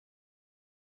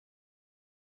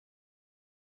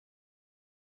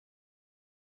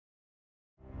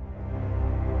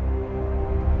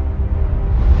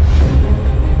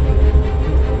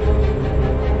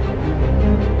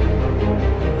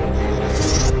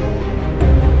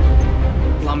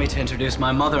to introduce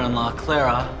my mother-in-law,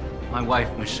 Clara, my wife,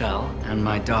 Michelle, and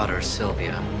my daughter,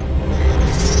 Sylvia.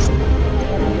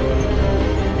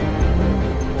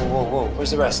 Whoa, whoa,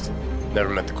 where's the rest? Never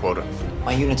met the quota.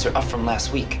 My units are up from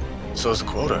last week. So is the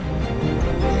quota.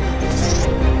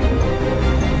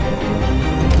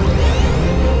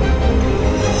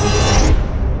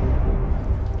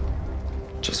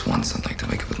 Just once, I'd like to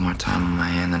wake up with more time on my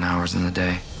hand than hours in the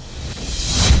day.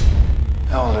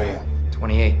 How old are you?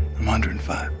 28. I'm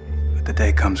 105. But the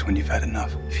day comes when you've had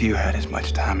enough. If you had as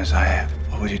much time as I have,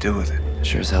 what would you do with it?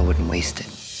 Sure as hell wouldn't waste it.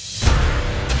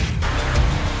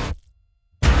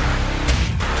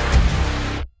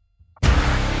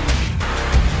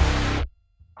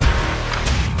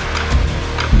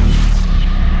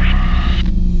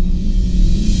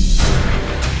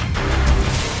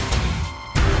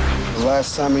 The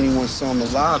last time anyone saw him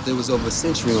alive, there was over a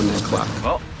century on that clock.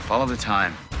 Well, follow the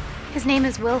time. His name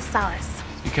is Will Salas.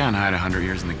 You can't hide 100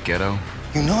 years in the ghetto.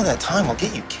 You know that time will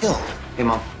get you killed. Hey,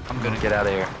 Mom, I'm gonna get out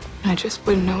of here. I just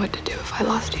wouldn't know what to do if I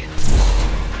lost you.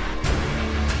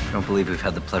 I don't believe we've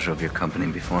had the pleasure of your company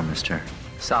before, Mr.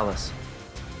 Salas.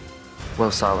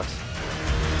 Will Salas.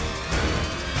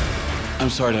 I'm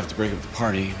sorry to have to break up the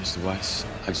party, Mr. Weiss.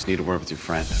 I just need to work with your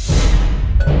friend.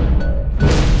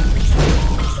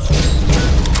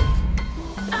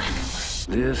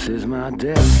 This is my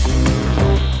destiny.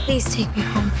 Please take me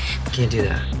home. Can't do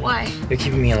that. Why? You're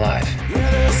keeping me alive.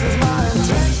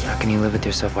 How can you live with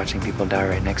yourself watching people die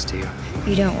right next to you?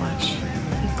 You don't watch.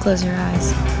 You close your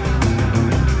eyes.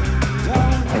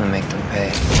 I'm gonna make them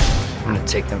pay. I'm gonna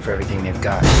take them for everything they've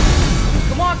got.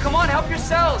 Come on, help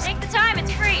yourselves! Take the time,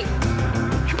 it's free.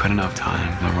 You put enough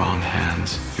time in the wrong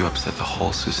hands, you upset the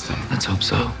whole system. Let's hope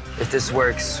so. If this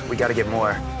works, we gotta get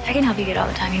more. I can help you get all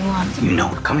the time you want. You know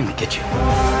we're coming to get you.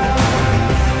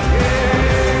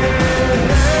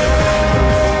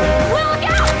 Will, look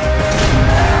out!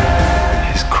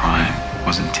 His crime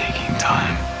wasn't taking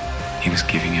time. He was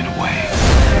giving it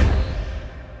away.